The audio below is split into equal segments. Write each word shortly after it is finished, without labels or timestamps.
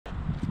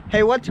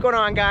Hey, what's going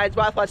on, guys?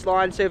 Wildflats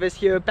Lawn Service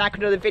here, back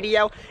with another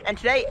video. And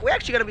today we're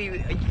actually going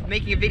to be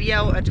making a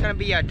video. It's going to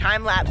be a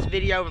time-lapse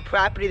video of a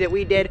property that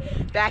we did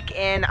back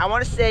in, I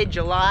want to say,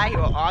 July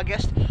or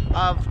August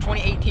of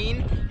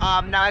 2018.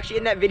 Now, actually,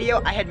 in that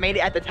video, I had made it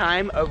at the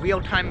time a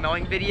real-time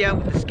mowing video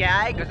with the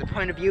Scag. It was a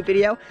point of view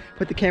video.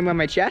 Put the camera on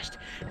my chest.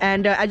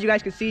 And as you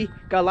guys can see,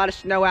 got a lot of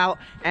snow out.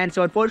 And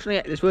so,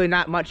 unfortunately, there's really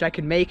not much I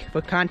can make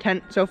for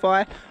content so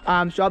far.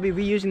 So I'll be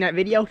reusing that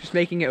video, just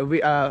making it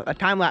a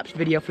time-lapse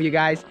video for you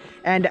guys.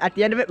 And at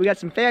the end of it, we got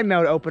some fan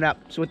mail to open up.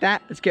 So with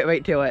that, let's get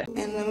right to it.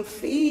 And I'm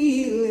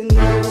feeling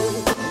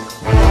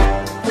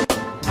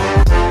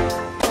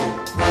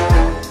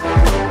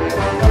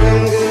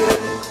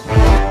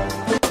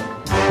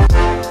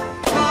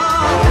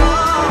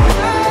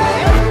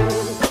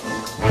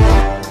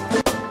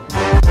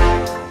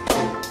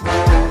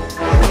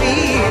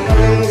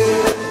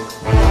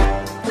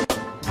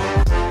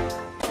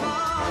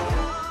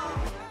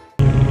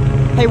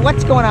Hey,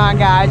 what's going on,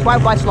 guys?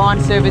 Wildflats Lawn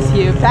Service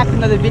here, back with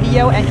another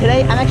video. And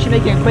today I'm actually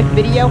making a quick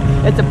video.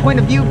 It's a point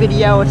of view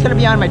video. It's gonna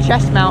be on my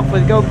chest mount for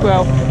the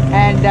GoPro,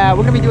 and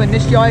we're gonna be doing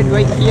this yard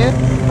right here.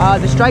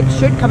 The stripes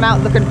should come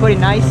out looking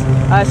pretty nice.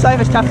 Sorry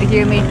if it's tough to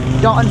hear me.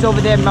 Dalton's over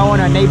there mowing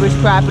our neighbor's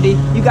property.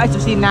 You guys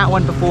have seen that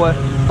one before,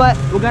 but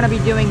we're gonna be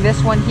doing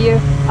this one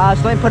here.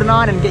 So let me put it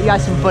on and get you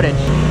guys some footage.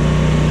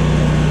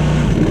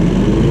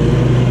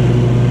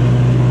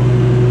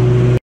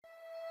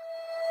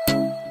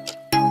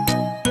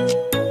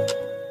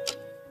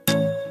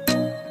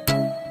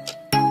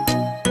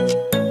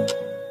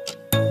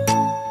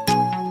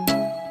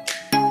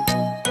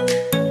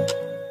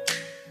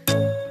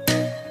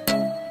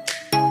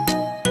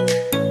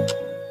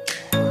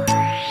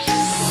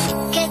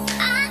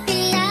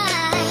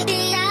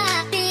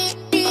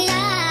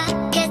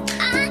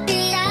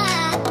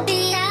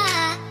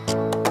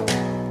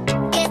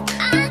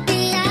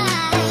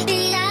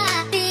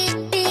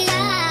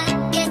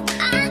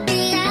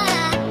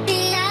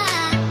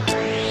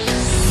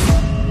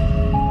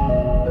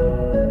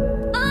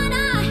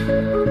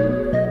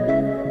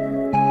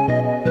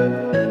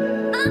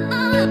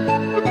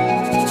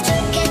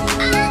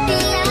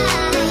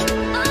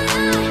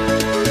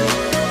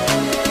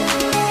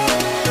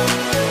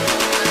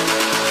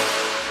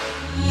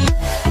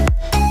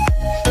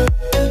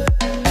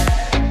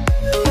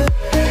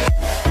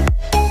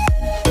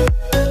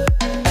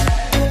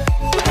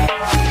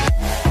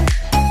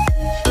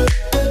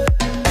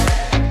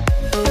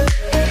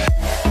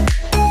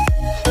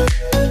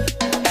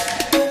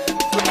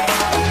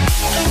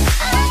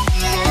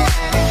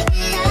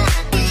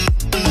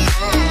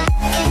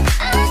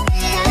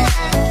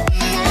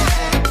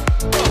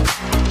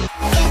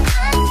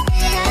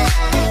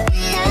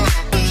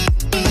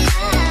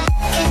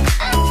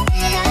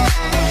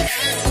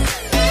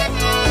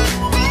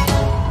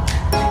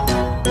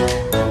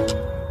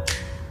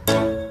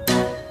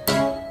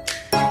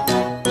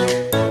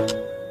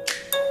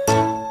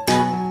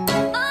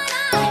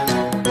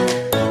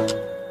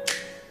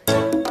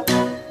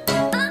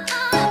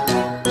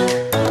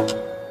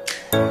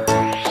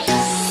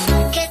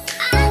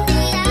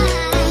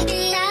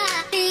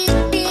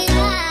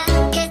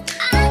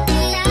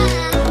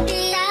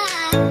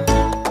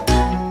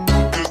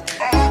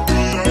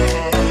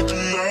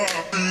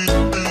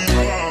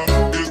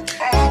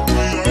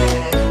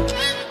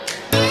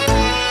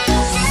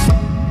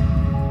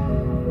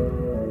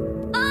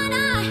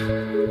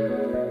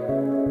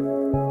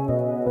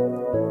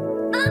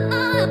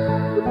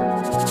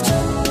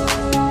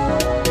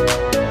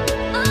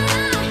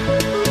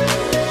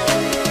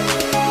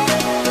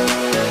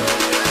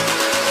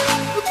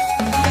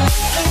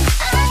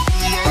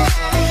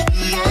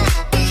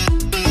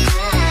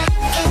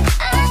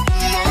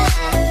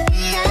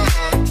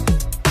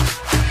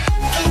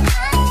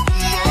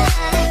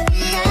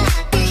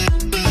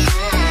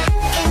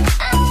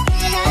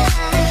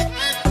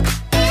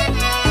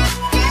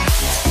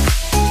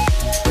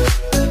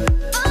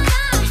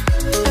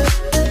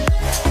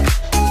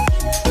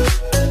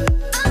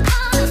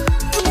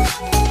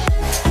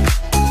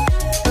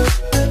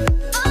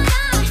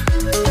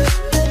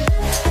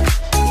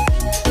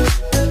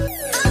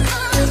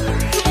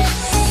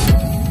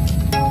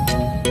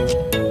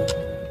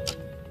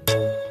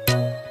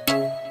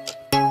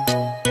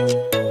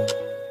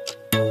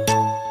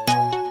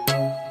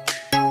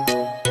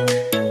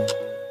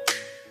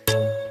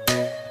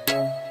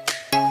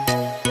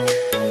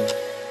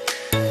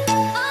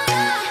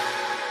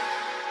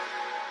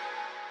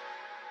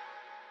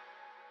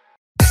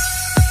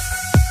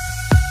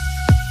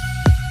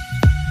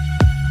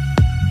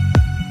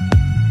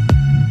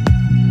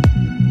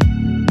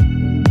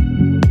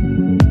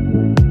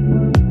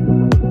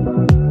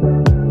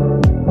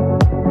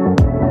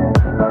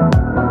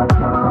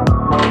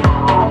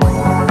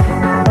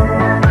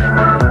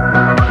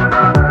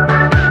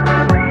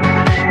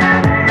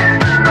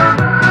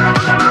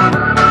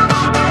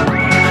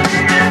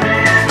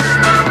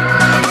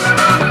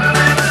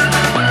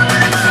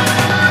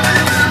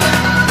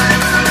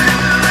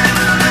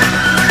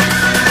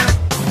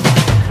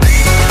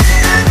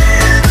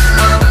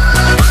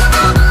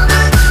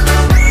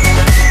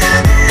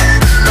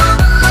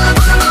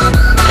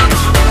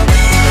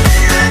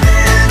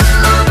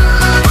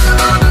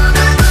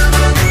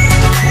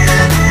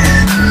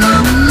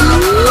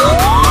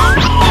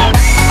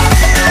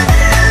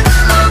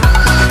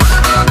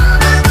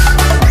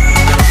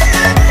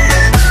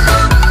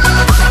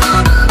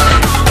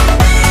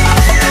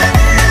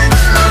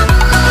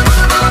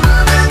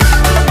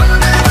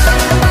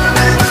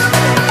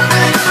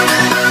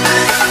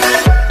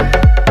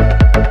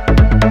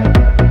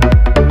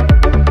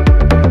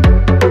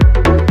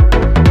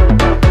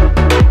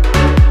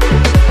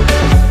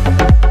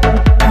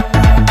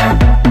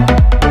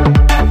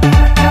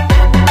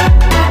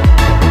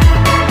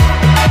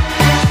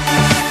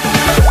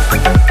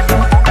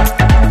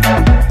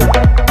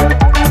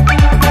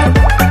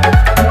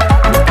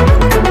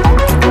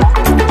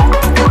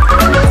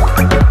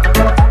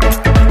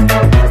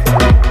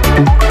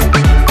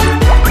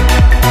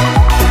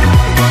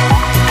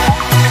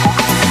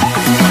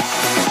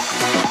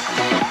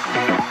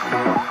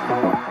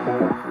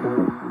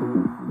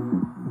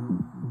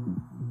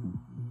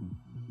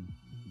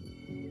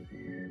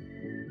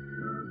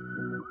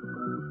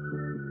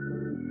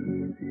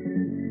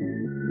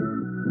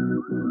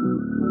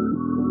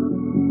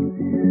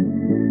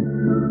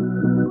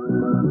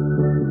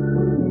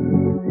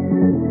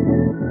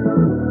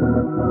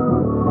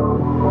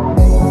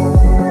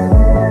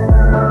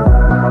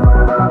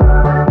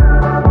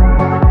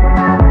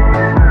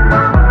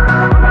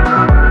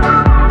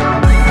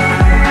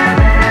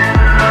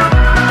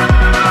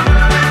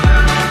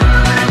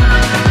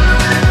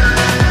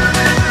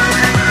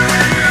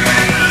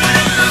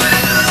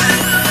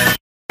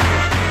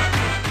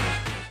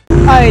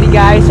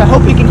 so I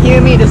hope you can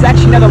hear me. There's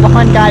actually another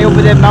lawn guy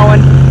over there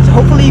mowing, so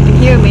hopefully you can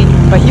hear me.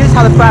 But here's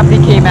how the property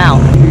came out.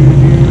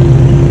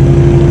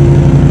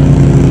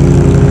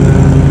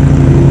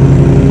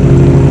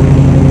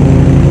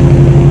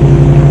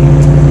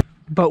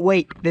 But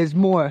wait, there's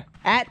more.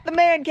 At the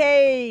man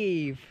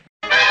cave!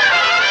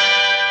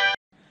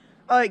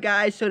 Alright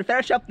guys, so to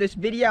finish up this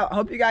video, I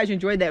hope you guys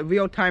enjoyed that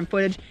real-time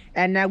footage.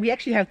 And we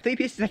actually have 3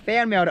 pieces of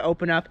fan mail to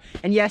open up.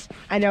 And yes,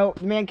 I know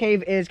the man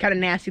cave is kind of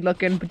nasty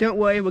looking, but don't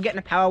worry, we're getting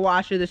a power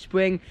washer this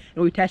spring, and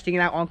we'll be testing it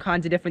out on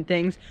kinds of different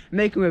things. I'm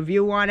making a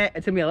review on it.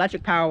 It's going to be an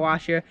electric power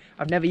washer.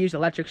 I've never used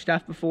electric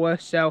stuff before,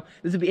 so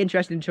this will be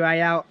interesting to try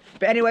out.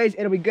 But anyways,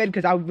 it'll be good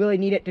because I really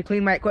need it to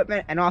clean my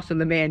equipment and also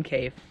the man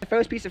cave. The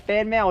first piece of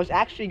fan mail is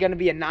actually going to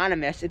be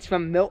anonymous. It's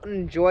from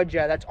Milton,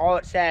 Georgia. That's all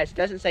it says. It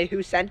doesn't say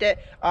who sent it,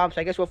 so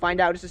I guess we'll find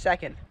out in just a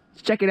second.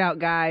 Let's check it out,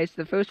 guys.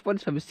 The first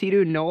one's from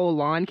Cedar Knoll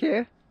Lawn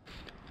Care.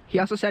 He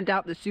also sent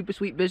out the super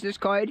sweet business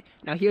card.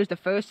 Now here's the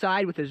first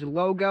side with his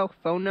logo,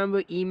 phone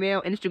number,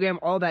 email, Instagram,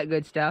 all that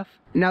good stuff.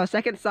 Now the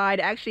second side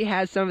actually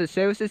has some of the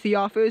services he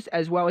offers,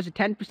 as well as a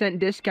 10%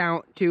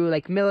 discount to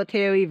like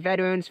military,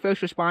 veterans,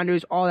 first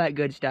responders, all that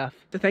good stuff.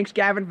 So thanks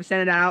Gavin for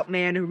sending that out,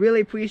 man.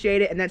 Really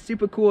appreciate it, and that's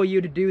super cool of you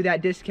to do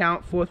that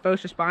discount for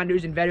first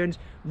responders and veterans.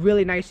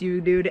 Really nice of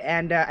you, dude,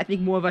 and I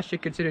think more of us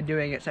should consider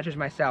doing it, such as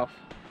myself.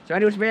 So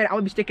anyways, man,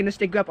 I'll be sticking the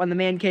sticker up on the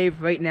man cave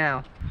right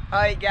now.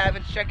 Alright,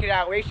 Gavin, check it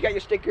out. We actually got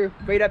your sticker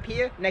right up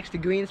here next to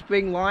Green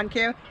Spring Lawn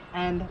Care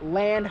and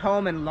Land,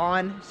 Home, and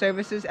Lawn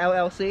Services,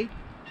 LLC.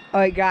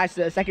 Alright, guys,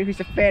 so the second piece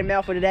of fan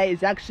mail for today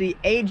is actually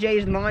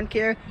AJ's Lawn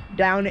Care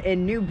down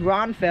in New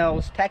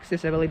Braunfels,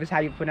 Texas, I believe is how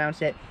you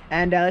pronounce it.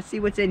 And let's see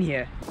what's in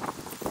here.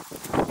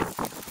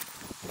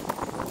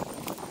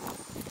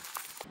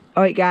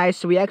 Alright guys,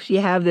 so we actually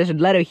have this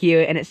letter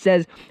here, and it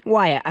says,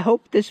 Wyatt, I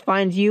hope this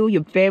finds you,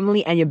 your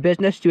family, and your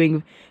business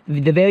doing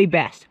the very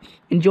best.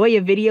 Enjoy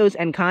your videos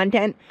and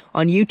content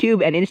on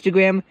YouTube and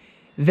Instagram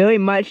very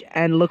much,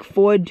 and look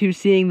forward to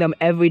seeing them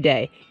every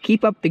day.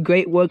 Keep up the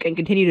great work and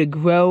continue to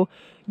grow,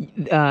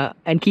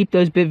 and keep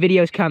those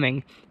videos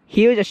coming.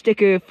 Here's a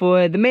sticker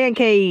for the man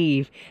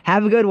cave.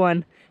 Have a good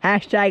one.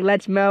 Hashtag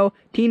Let's Mow,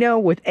 Tino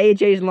with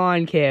AJ's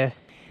Lawn Care.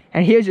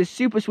 And here's a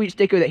super sweet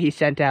sticker that he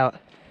sent out.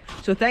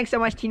 So thanks so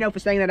much, Tino, for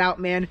sending that out,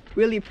 man.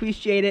 Really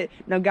appreciate it.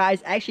 Now,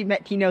 guys, I actually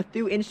met Tino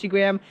through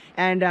Instagram,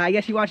 and I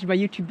guess he watches my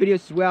YouTube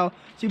videos as well.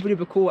 Super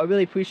duper cool. I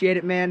really appreciate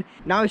it, man.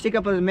 Now we stick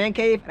up on the man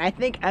cave, and I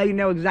think I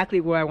know exactly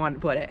where I want to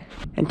put it.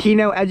 And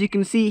Tino, as you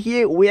can see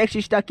here, we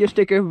actually stuck your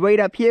sticker right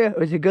up here. It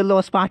was a good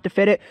little spot to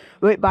fit it.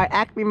 Right by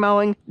Acme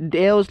Mowing,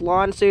 Dale's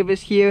Lawn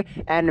Service here,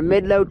 and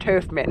Midlow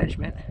Turf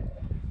Management.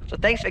 So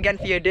thanks again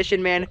for your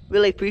addition, man.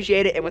 Really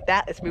appreciate it. And with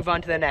that, let's move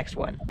on to the next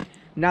one.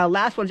 Now,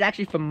 last one's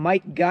actually from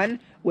Mike Gunn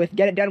with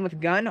Get It Done with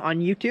Gunn on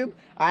YouTube.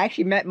 I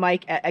actually met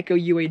Mike at Echo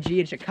UAG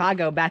in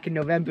Chicago back in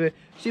November.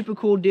 Super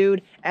cool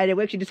dude, and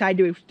we actually decided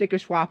to do a sticker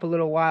swap a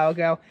little while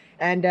ago.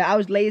 And I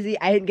was lazy.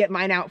 I didn't get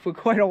mine out for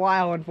quite a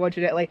while,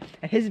 unfortunately.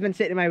 And his has been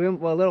sitting in my room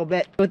for a little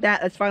bit. With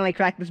that, let's finally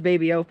crack this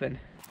baby open.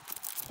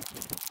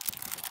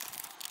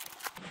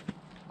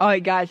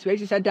 Alright guys, so we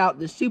actually sent out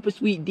the super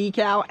sweet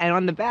decal, and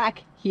on the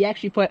back, he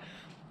actually put,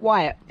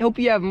 Wyatt, hope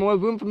you have more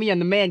room for me on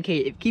the man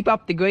cave. Keep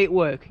up the great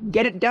work.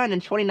 Get it done in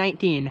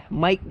 2019.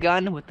 Mike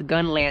Gunn with the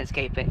Gunn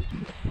Landscaping.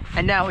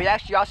 And now he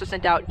actually also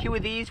sent out 2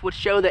 of these, which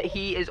show that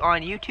he is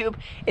on YouTube,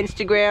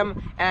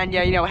 Instagram, and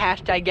you know,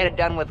 hashtag Get It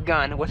Done with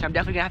Gunn, which I'm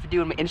definitely gonna have to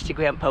do in my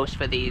Instagram post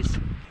for these.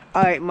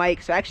 Alright,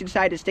 Mike, so I actually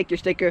decided to stick your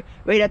sticker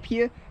right up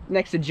here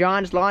next to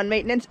John's Lawn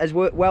Maintenance, as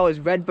well as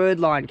Redbird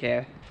Lawn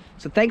Care.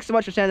 So thanks so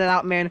much for sending that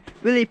out, man.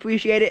 Really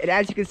appreciate it. And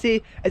as you can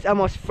see, it's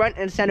almost front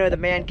and center of the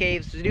man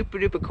cave. So super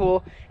duper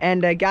cool.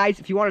 And guys,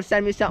 if you want to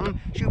send me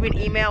something, shoot me an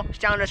email. It's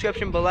down in the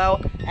description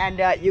below. And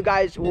you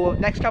guys will,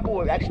 next couple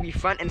will actually be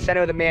front and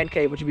center of the man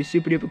cave, which will be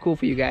super duper cool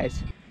for you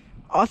guys.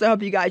 Also, I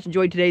hope you guys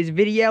enjoyed today's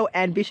video,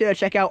 and be sure to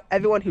check out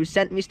everyone who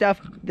sent me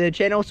stuff, the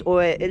channels or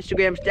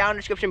Instagrams down in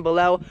the description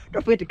below.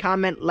 Don't forget to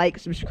comment, like,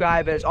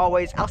 subscribe, and as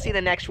always, I'll see you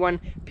in the next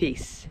one.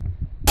 Peace.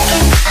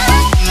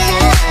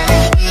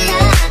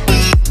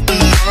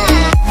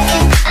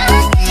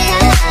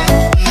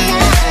 Yeah.